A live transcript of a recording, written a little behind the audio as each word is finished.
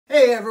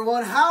Hey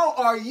everyone, how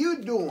are you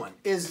doing?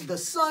 Is the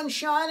sun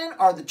shining?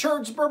 Are the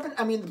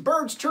the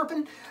birds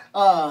chirping?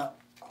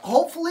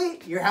 Hopefully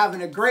you're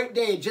having a great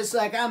day, just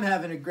like I'm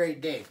having a great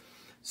day.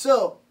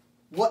 So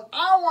what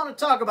I want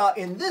to talk about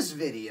in this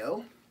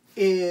video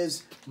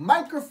is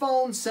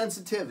microphone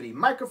sensitivity.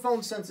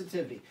 Microphone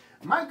sensitivity.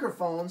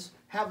 Microphones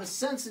have a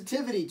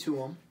sensitivity to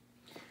them,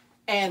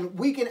 and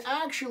we can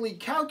actually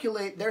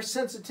calculate their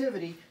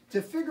sensitivity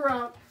to figure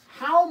out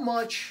how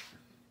much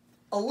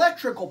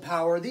electrical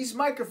power these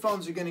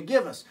microphones are going to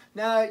give us.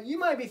 Now, you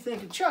might be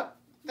thinking, Chuck,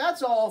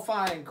 that's all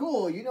fine and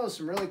cool. You know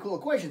some really cool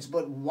equations,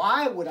 but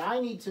why would I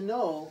need to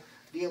know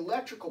the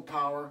electrical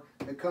power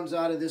that comes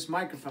out of this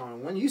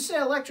microphone? When you say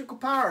electrical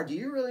power, do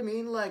you really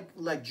mean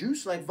like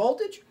juice, like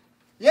voltage?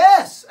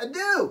 Yes, I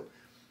do.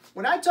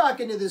 When I talk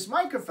into this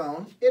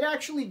microphone, it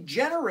actually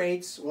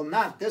generates, well,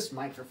 not this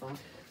microphone,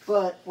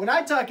 but when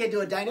I talk into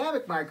a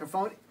dynamic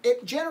microphone,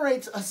 it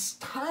generates a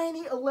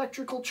tiny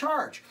electrical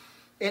charge.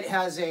 It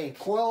has a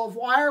coil of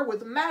wire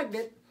with a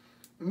magnet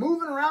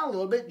moving around a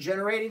little bit,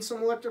 generating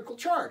some electrical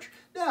charge.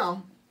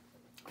 Now,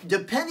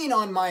 depending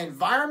on my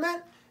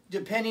environment,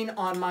 depending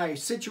on my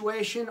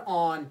situation,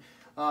 on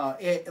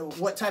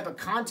what type of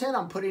content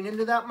I'm putting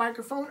into that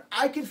microphone,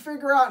 I can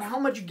figure out how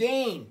much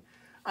gain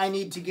I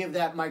need to give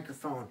that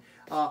microphone.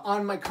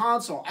 On my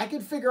console, I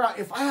can figure out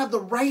if I have the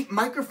right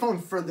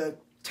microphone for the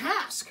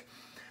task.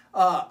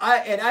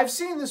 I've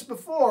seen this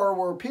before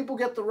where people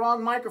get the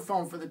wrong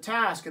microphone for the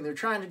task and they're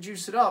trying to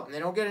juice it up and they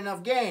don't get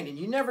enough gain and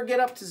you never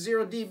get up to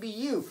 0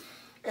 dBu,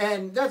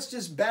 and that's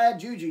just bad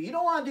juju. You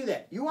don't want to do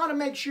that. You want to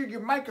make sure your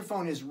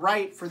microphone is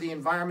right for the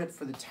environment,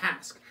 for the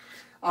task.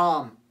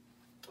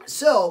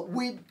 So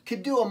we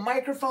could do a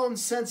microphone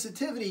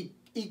sensitivity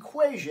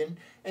equation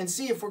and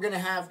see if we're going to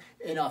have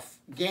enough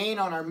gain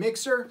on our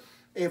mixer,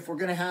 if we're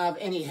going to have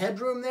any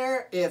headroom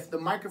there, if the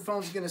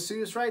microphone's going to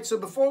suit us right. So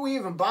before we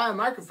even buy a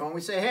microphone,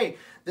 we say, hey,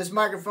 this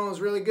microphone is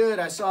really good.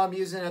 I saw them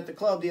using it at the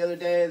club the other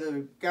day.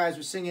 The guys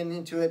were singing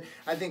into it.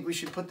 I think we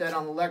should put that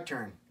on the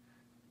lectern.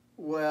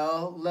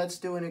 Well, let's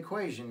do an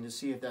equation to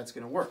see if that's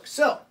going to work.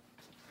 So,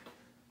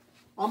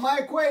 on my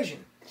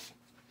equation,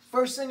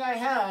 first thing I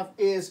have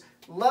is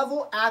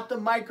level at the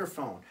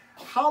microphone.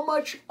 How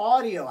much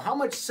audio, how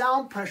much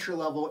sound pressure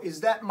level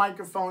is that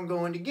microphone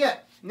going to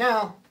get?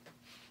 Now,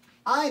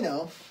 I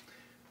know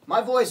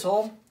my voice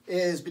hole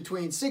is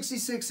between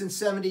 66 and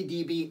 70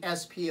 dB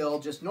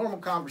SPL, just normal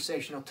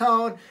conversational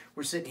tone.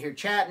 We're sitting here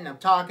chatting, I'm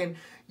talking.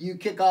 You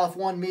kick off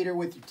 1 meter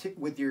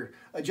with your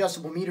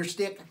adjustable meter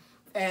stick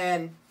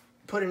and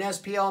put an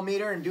SPL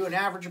meter and do an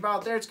average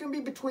about there. It's going to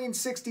be between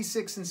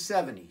 66 and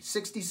 70.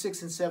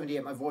 66 and 70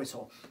 at my voice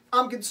hole.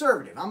 I'm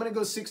conservative. I'm going to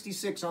go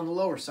 66 on the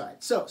lower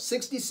side. So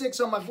 66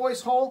 on my voice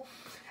hole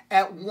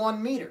at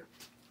 1 meter.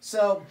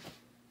 So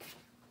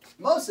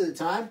most of the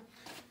time,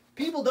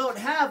 people don't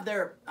have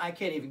I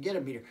can't even get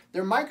a meter,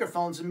 their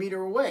microphone's a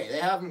meter away. They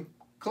have them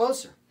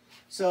closer.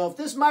 So if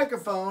this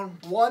microphone,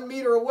 1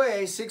 meter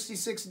away,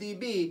 66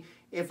 dB,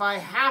 if I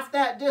half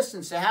that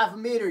distance to half a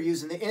meter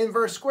using the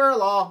inverse square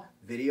law,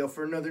 video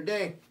for another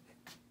day.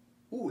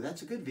 Ooh,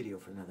 that's a good video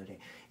for another day.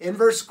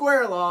 Inverse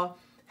square law,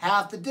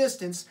 half the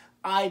distance,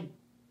 I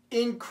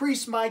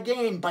increase my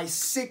gain by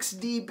 6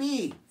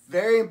 dB.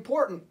 Very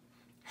important.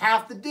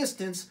 Half the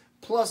distance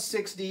plus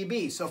 6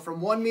 dB. So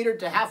from 1 meter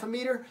to half a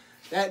meter,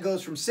 that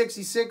goes from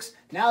 66.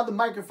 Now the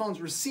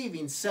microphone's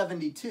receiving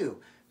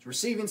 72. It's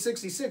receiving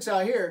 66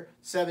 out here,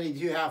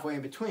 72 halfway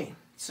in between.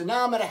 So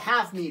now I'm at a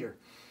half meter.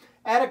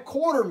 At a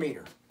quarter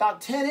meter, about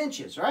 10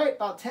 inches, right?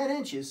 About 10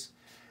 inches,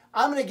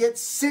 I'm going to get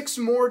 6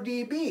 more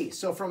dB.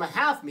 So from a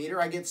half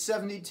meter, I get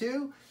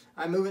 72.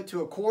 I move it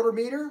to a quarter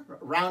meter,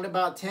 around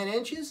about 10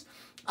 inches.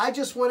 I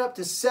just went up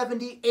to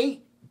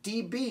 78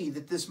 dB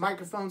that this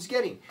microphone's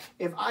getting.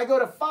 If I go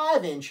to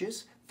 5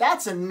 inches,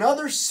 that's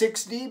another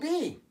 6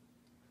 dB.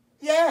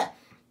 Yeah,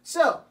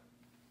 so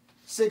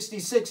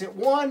 66 at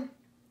 1,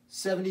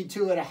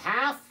 72 at a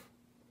half,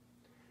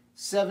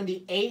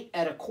 78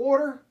 at a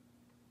quarter.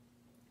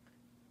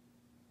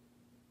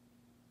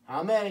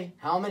 How many?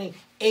 How many?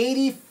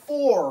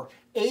 84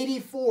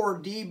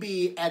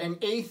 dB at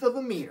 1/8 of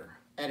a meter.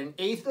 At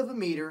 1/8 of a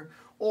meter,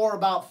 or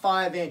about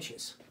 5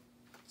 inches.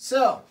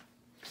 So,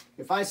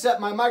 if I set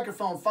my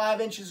microphone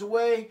 5 inches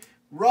away,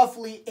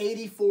 roughly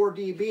 84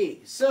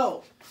 dB.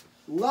 So,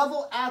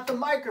 level at the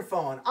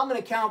microphone, I'm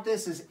going to count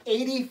this as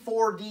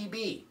 84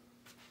 dB.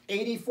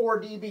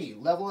 84 dB,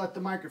 level at the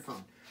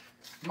microphone.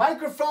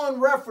 Microphone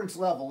reference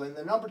level in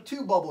the number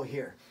 2 bubble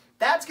here.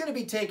 That's going to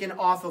be taken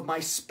off of my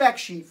spec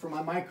sheet for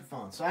my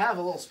microphone. So I have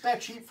a little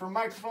spec sheet for a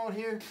microphone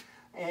here,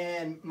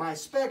 and my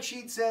spec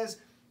sheet says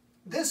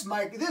this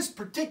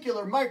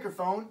particular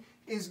microphone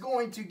is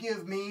going to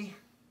give me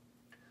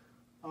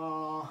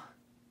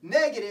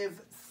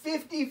negative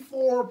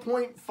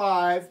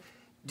 54.5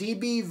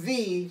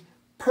 dBV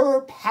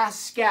per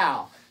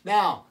Pascal.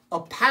 Now,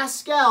 a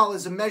Pascal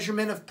is a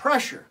measurement of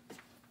pressure.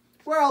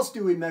 Where else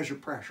do we measure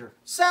pressure?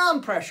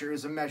 Sound pressure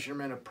is a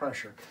measurement of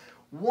pressure.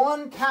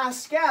 1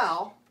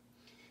 Pascal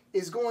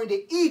is going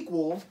to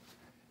equal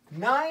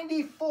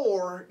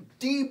 94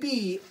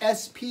 dB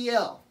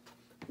SPL.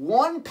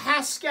 1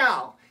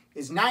 Pascal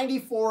is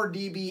 94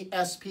 dB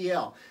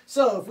SPL.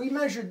 So if we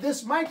measured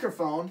this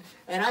microphone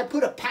and I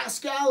put a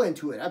Pascal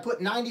into it, I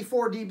put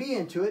 94 dB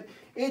into it,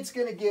 it's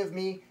going to give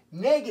me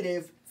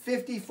negative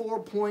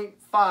 54.5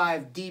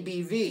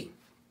 dBV.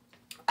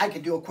 I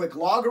could do a quick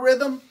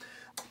logarithm,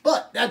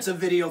 but that's a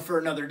video for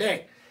another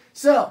day.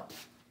 So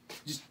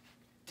just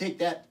take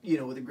that,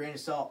 with a grain of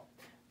salt.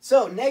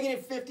 So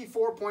negative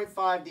 54.5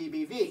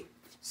 dBV.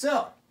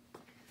 So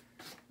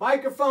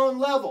microphone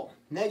level,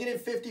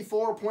 negative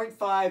 54.5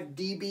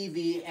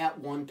 dBV at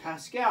 1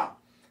 Pascal.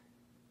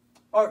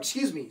 Or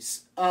excuse me,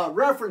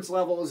 reference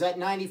level is at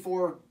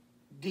 94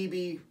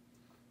 dB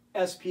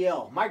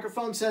SPL.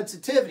 Microphone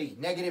sensitivity,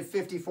 negative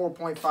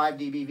 54.5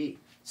 dBV.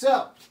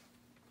 So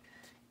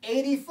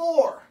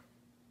 84,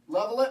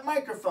 level at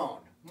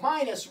microphone,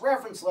 minus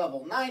reference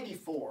level,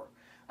 94.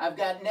 I've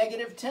got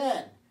negative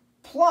 10,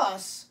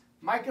 plus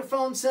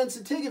microphone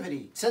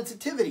sensitivity,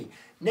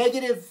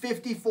 negative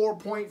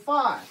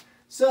 54.5.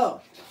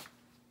 So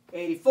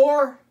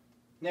 84,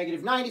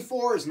 negative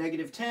 94 is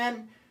negative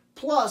 10,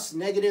 plus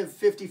negative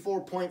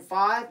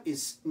 54.5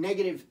 is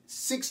negative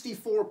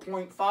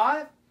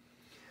 64.5.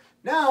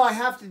 Now I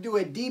have to do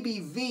a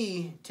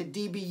dBV to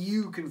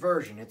dBu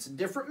conversion. It's a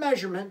different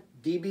measurement,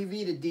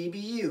 dBV to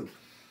dBu.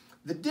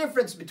 The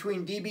difference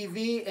between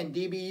dBV and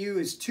dBu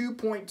is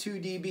 2.2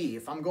 dB.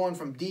 If I'm going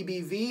from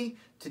dBV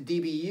to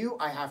dBu,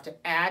 I have to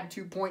add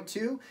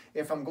 2.2.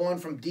 If I'm going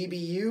from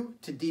dBu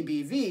to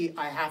dBV,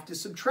 I have to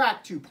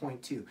subtract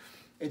 2.2.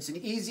 It's an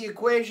easy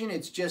equation.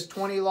 It's just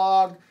 20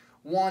 log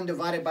 1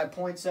 divided by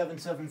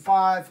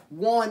 0.775.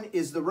 1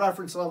 is the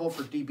reference level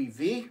for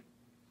dBV.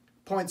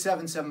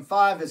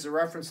 0.775 is the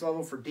reference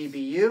level for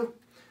dBu.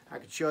 I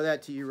can show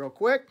that to you real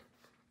quick.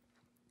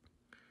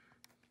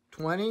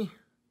 20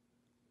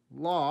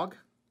 log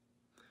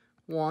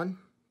 1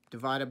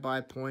 divided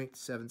by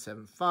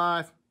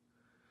 0.775,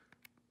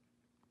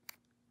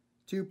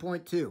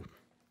 2.2.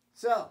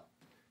 So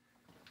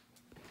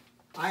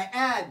I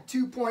add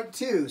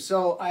 2.2.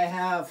 So I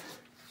have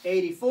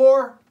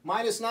 84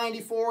 minus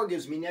 94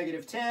 gives me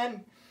negative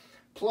 10.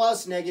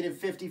 Plus negative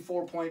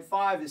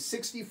 54.5 is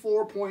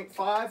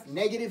 64.5.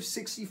 Negative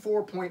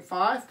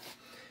 64.5.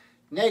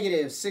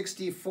 Negative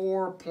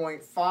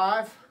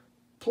 64.5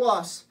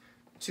 plus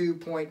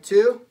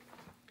 2.2.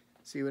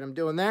 See what I'm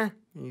doing there?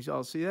 You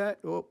all see that?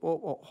 Oh,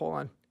 hold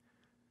on.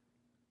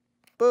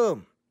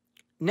 Boom.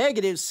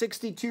 Negative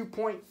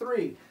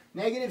 62.3.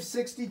 Negative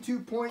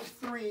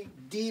 62.3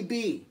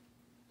 dB.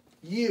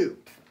 U.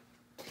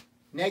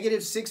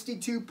 Negative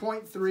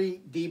 62.3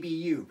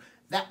 dBu.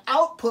 The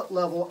output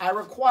level I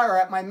require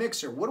at my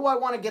mixer. What do I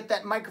want to get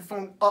that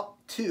microphone up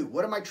to?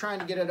 What am I trying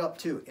to get it up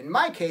to? In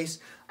my case,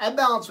 I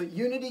balance with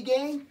unity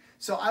gain,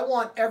 so I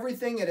want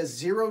everything at a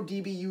 0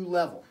 dBu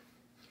level.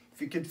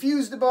 If you're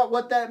confused about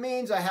what that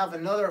means, I have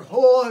another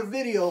whole other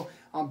video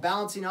on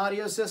balancing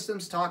audio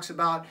systems. Talks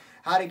about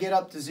how to get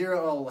up to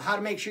 0, how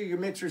to make sure your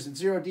mixer's at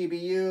 0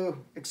 dBu,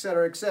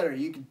 etc., etc.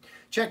 You can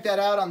check that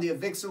out on the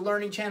AVIXA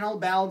Learning channel,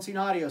 Balancing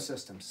Audio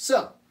Systems.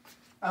 So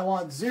I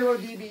want 0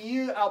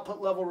 dBu, output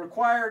level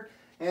required,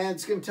 and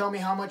it's going to tell me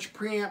how much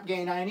preamp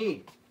gain I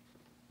need.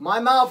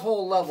 My mouth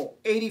hole level,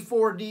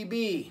 84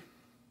 dB.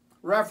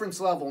 Reference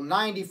level,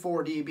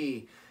 94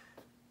 dB.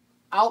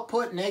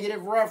 Output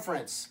negative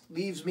reference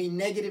leaves me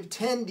negative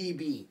 10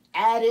 dB.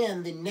 Add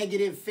in the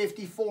negative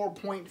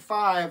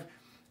 54.5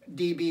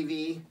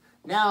 dBV.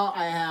 Now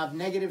I have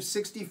negative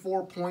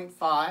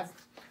 64.5.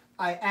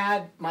 I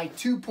add my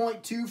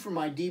 2.2 for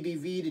my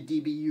dBV to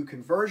dBu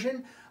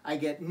conversion. I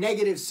get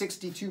negative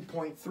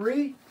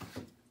 62.3.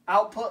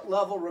 Output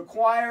level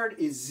required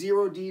is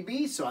 0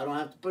 dB, so I don't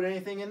have to put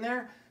anything in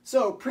there.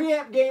 So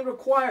preamp gain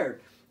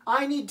required.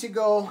 I need to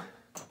go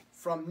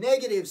from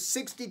negative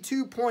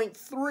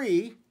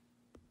 62.3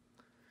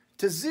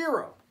 to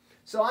 0.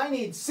 So I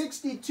need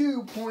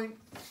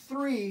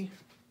 62.3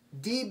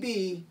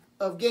 dB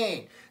of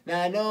gain.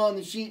 Now I know on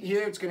the sheet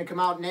here it's going to come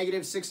out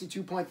negative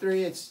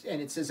 62.3,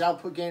 and it says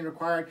output gain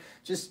required.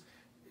 Just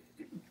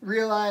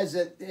realize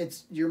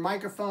that your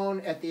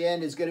microphone at the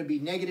end is going to be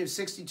negative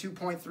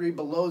 62.3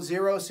 below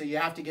 0, so you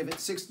have to give it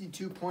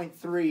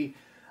 62.3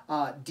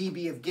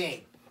 dB of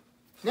gain.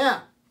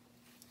 Now,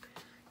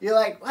 you're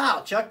like,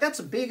 wow, Chuck, that's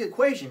a big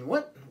equation.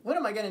 What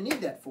am I going to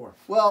need that for?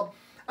 Well,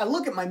 I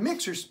look at my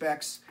mixer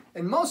specs,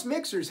 and most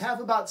mixers have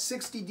about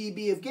 60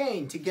 dB of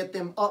gain to get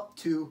them up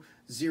to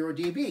 0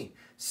 dB.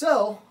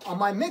 So, on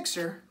my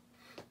mixer,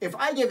 if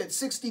I give it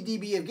 60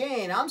 dB of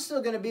gain, I'm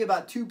still going to be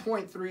about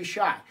 2.3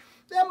 shy.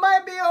 That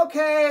might be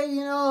okay,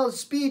 you know,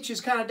 speech is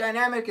kind of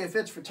dynamic if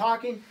it's for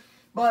talking,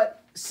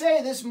 but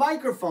say this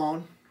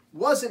microphone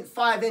wasn't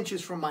 5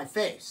 inches from my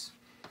face.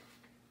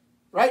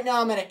 Right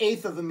now I'm at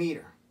 1/8 of a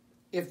meter.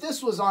 If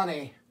this was on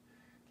a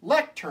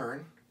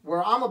lectern,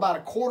 where I'm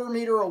about 1/4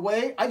 meter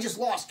away, I just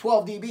lost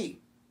 12 dB.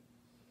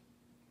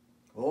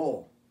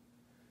 Oh,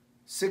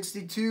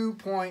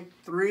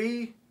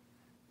 62.3,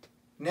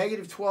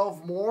 negative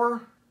 12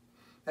 more.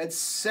 That's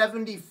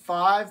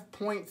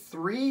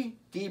 75.3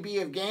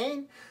 dB of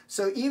gain.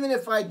 So even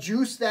if I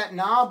juice that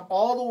knob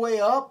all the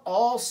way up,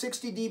 all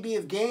 60 dB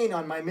of gain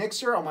on my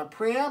mixer, on my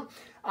preamp,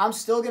 I'm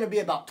still going to be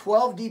about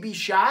 12 dB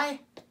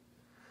shy.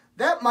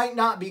 That might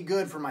not be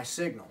good for my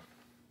signal.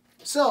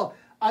 So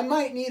I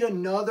might need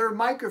another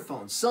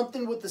microphone,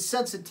 something with the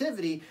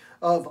sensitivity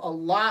of a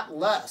lot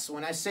less.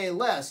 When I say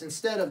less,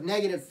 instead of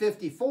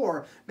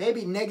 -54,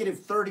 maybe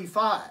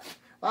 -35.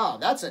 Wow,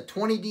 that's a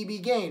 20 dB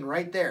gain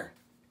right there.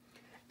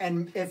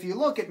 And if you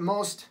look at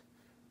most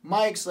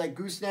mics like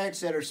goosenecks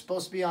that are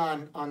supposed to be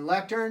on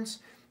lecterns,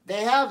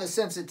 they have a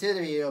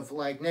sensitivity of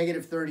like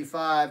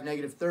 -35,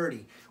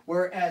 -30.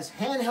 Whereas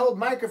handheld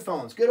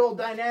microphones, good old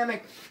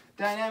dynamic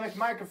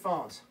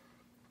microphones,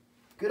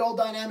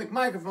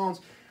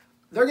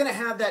 they're going to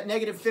have that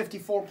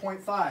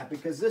 -54.5,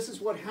 because this is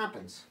what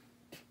happens.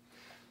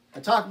 I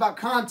talk about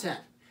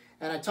content,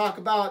 and I talk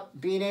about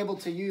being able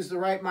to use the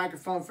right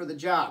microphone for the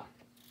job.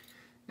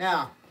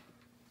 Now,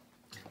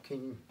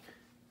 can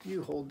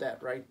you hold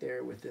that right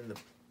there within the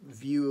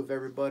view of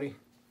everybody?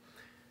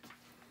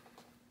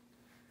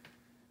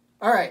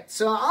 All right,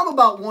 so I'm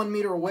about 1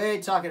 meter away,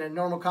 talking a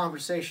normal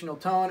conversational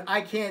tone.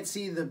 I can't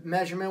see the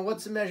measurement.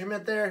 What's the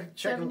measurement there?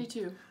 Checking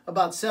 72.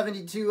 About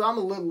 72. I'm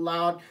a little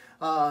loud.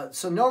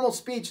 So normal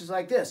speech is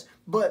like this.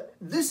 But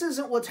this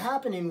isn't what's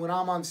happening when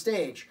I'm on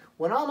stage.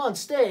 When I'm on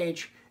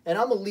stage and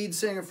I'm a lead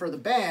singer for the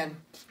band,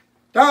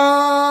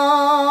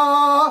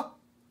 I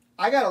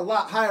got a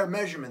lot higher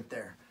measurement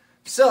there.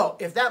 So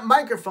if that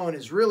microphone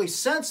is really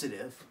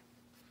sensitive,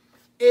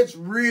 it's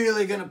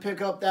really going to pick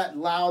up that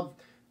loud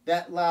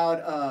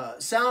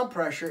sound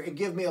pressure and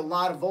give me a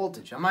lot of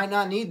voltage. I might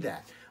not need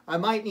that. I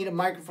might need a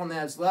microphone that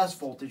has less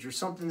voltage, or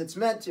something that's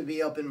meant to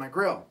be up in my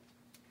grill.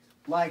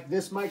 Like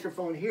this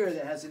microphone here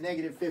that has a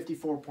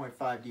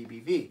 -54.5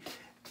 dBV.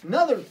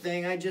 Another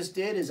thing I just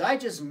did is I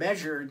just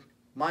measured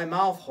my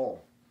mouth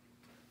hole.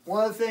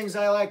 One of the things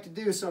I like to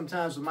do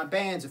sometimes with my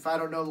bands, if I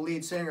don't know the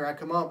lead singer, I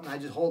come up and I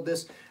just hold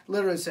this,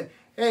 literally say,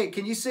 hey,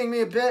 can you sing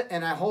me a bit?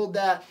 And I hold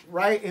that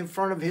right in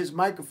front of his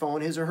microphone,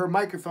 his or her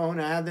microphone,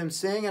 and I have them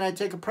sing, and I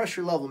take a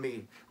pressure level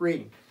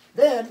reading.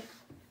 Then,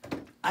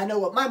 I know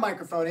what my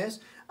microphone is.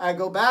 I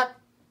go back,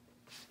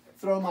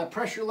 throw my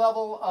pressure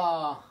level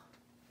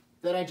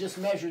that I just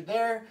measured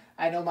there.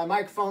 I know my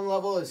microphone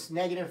level is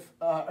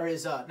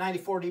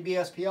 94 dB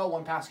SPL,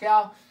 1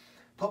 Pascal.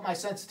 Put my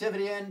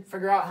sensitivity in,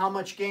 figure out how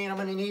much gain I'm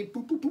going to need.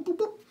 Boop, boop, boop, boop,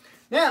 boop.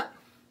 Now,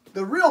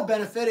 the real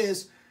benefit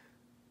is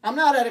I'm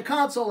not at a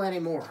console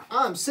anymore.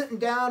 I'm sitting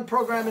down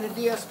programming a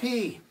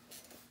DSP.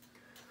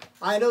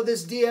 I know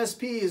this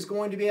DSP is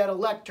going to be at a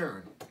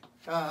lectern,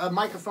 a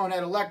microphone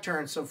at a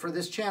lectern. So for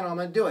this channel, I'm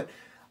going to do it.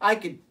 I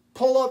could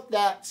pull up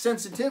that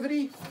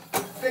sensitivity,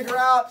 figure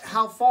out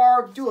how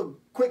far, do a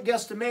quick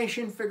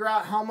guesstimation, figure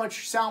out how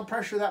much sound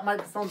pressure that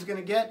microphone's going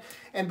to get.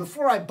 And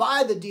before I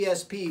buy the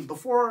DSP,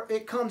 before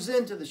it comes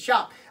into the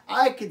shop,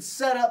 I could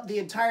set up the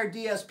entire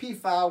DSP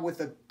file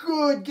with a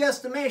good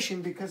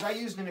guesstimation, because I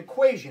used an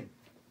equation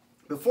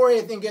before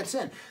anything gets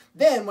in.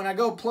 Then when I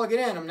go plug it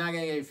in, I'm not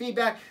going to get any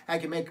feedback. I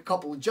can make a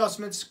couple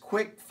adjustments,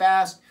 quick,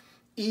 fast,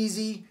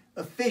 easy,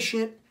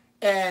 efficient.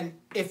 And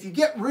if you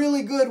get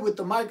really good with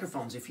the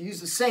microphones, if you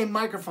use the same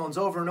microphones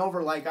over and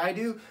over like I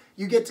do,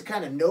 you get to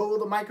kind of know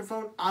the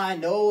microphone. I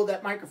know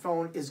that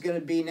microphone is going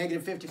to be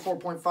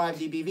 -54.5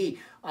 dBV.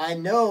 I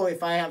know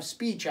if I have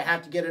speech, I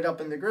have to get it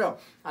up in the grill.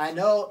 I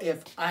know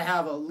if I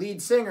have a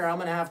lead singer, I'm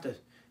going to have to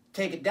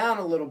take it down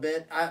a little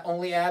bit. I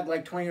only add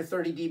like 20 or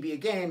 30 dB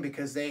again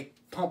because they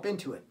pump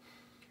into it.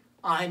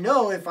 I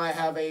know if I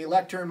have a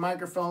lectern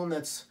microphone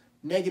that's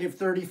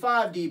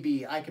 -35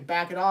 dB, I could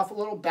back it off a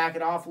little, back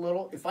it off a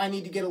little. If I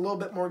need to get a little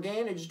bit more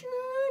gain, I just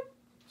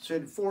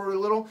set it forward a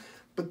little.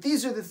 But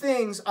these are the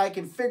things I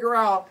can figure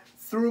out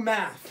through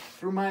math,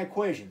 through my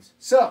equations.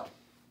 So,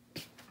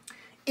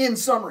 in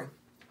summary,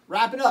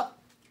 wrap it up.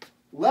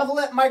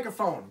 Levelette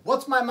microphone.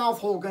 What's my mouth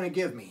hole going to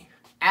give me?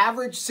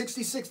 Average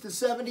 66 to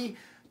 70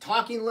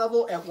 talking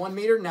level at 1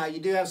 meter. Now, you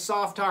do have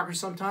soft talkers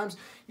sometimes.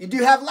 You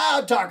do have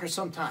loud talkers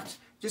sometimes.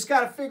 Just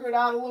got to figure it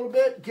out a little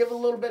bit, give it a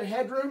little bit of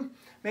headroom.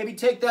 Maybe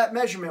take that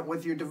measurement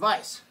with your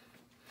device.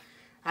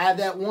 I have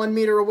that 1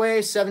 meter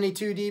away,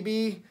 72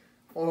 dB,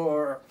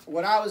 or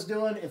what I was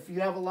doing. If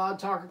you have a loud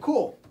talker,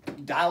 cool.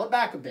 Dial it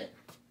back a bit.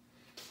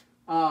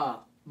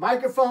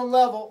 Microphone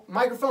level,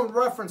 microphone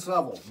reference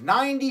level,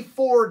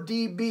 94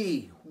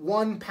 dB,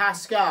 1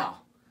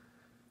 Pascal.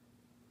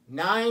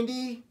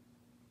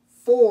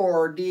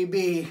 94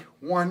 dB,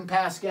 1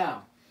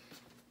 Pascal.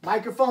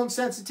 Microphone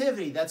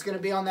sensitivity, that's going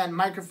to be on that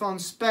microphone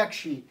spec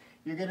sheet.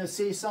 You're going to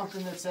see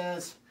something that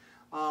says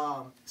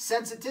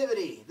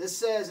sensitivity. This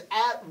says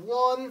at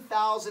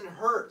 1,000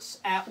 hertz.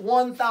 At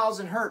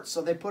 1,000 hertz.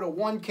 So they put a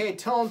 1K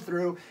tone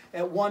through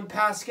at 1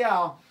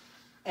 Pascal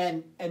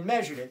and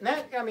measured it. And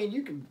that, I mean,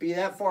 you can be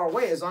that far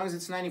away as long as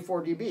it's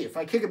 94 dB. If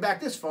I kick it back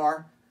this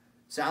far,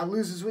 sound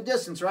loses with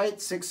distance,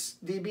 right? 6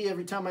 dB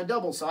every time I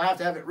double. So I have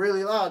to have it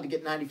really loud to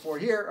get 94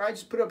 here. Or I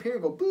just put it up here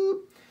and go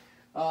boop.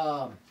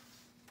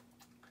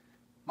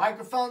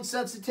 Microphone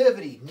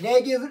sensitivity,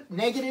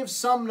 negative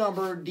sum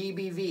number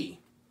dBV.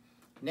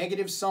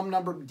 Negative sum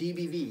number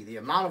dBV. The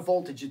amount of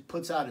voltage it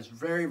puts out is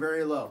very,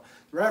 very low.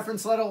 The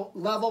reference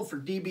level for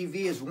dBV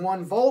is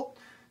 1 volt,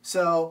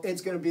 so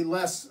it's going to be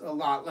a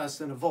lot less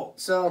than a volt.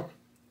 So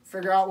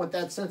figure out what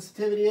that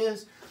sensitivity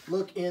is.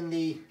 Look in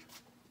the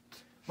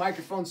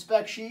microphone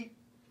spec sheet.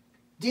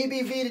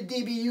 dBV to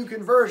Dbu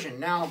conversion.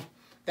 Now,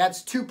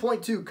 that's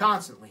 2.2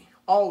 constantly,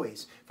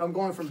 always. If I'm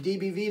going from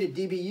dBV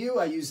to Dbu,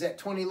 I use that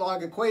 20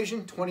 log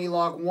equation. 20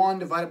 log 1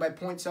 divided by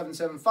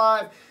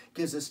 0.775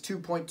 gives us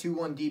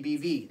 2.21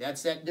 dBV.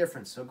 That's that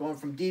difference. So going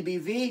from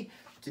dBV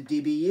to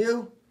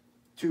Dbu,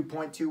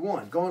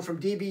 2.21. Going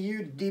from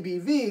Dbu to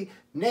dBV,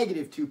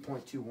 negative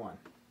 2.21.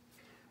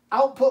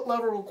 Output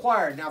level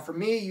required. Now for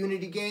me,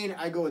 unity gain,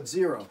 I go at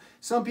 0.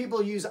 Some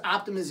people use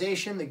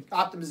optimization, the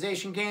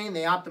optimization gain.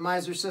 They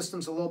optimize their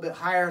systems a little bit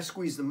higher,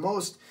 squeeze the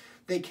most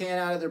they can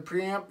out of their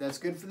preamp. That's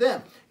good for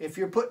them. If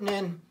you're putting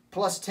in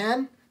plus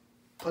 10,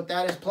 put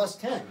that as plus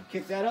 10.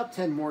 Kick that up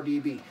 10 more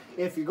dB.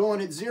 If you're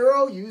going at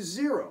 0, use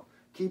 0.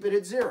 Keep it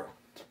at 0.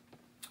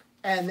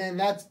 And then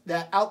that's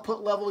that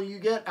output level you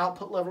get,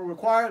 output level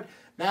required.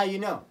 Now you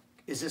know,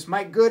 is this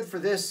mic good for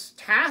this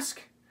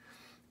task?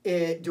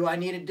 Do I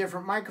need a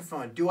different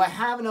microphone? Do I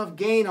have enough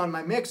gain on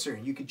my mixer?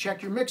 You can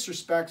check your mixer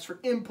specs for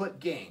input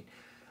gain.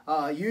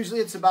 Usually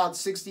it's about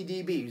 60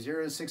 dB,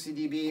 0 to 60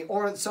 dB,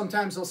 or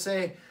sometimes they'll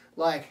say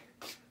like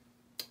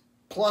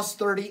plus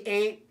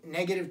 38,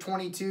 negative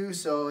 22,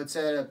 so it's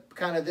at a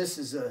kind of, this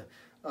is a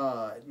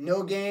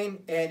no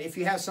gain, and if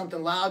you have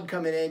something loud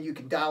coming in, you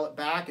can dial it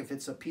back. If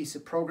it's a piece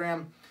of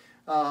program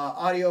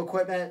audio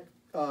equipment,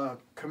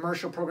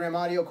 commercial program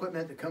audio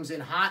equipment that comes in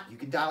hot, you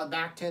can dial it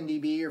back 10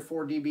 dB or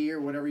 4 dB or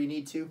whatever you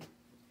need to.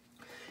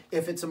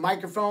 If it's a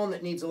microphone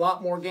that needs a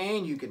lot more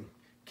gain, you can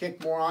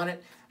kick more on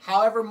it.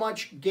 However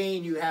much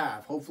gain you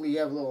have. Hopefully you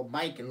have a little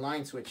mic and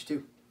line switch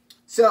too.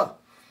 So,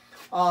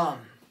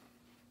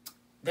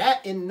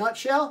 that in a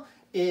nutshell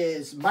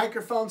is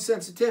microphone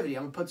sensitivity.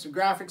 I'm going to put some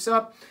graphics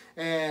up,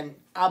 and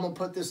I'm going to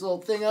put this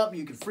little thing up.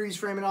 You can freeze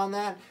frame it on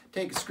that,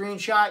 take a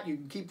screenshot. You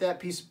can keep that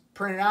piece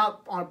printed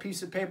out on a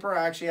piece of paper.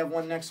 I actually have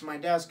one next to my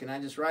desk, and I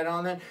just write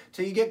on that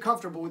until you get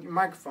comfortable with your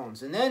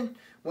microphones. And then,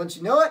 once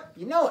you know it,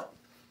 you know it.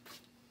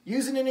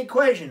 Using an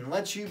equation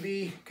lets you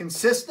be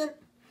consistent,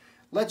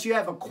 lets you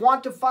have a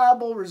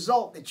quantifiable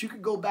result that you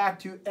can go back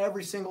to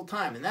every single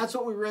time. And that's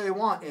what we really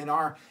want in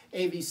our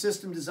AV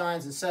system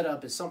designs and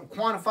setup, is something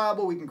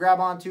quantifiable we can grab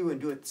onto and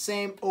do it the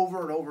same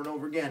over and over and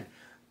over again.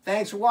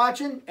 Thanks for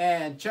watching,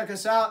 and check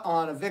us out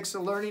on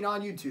AVIXA Learning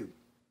on YouTube.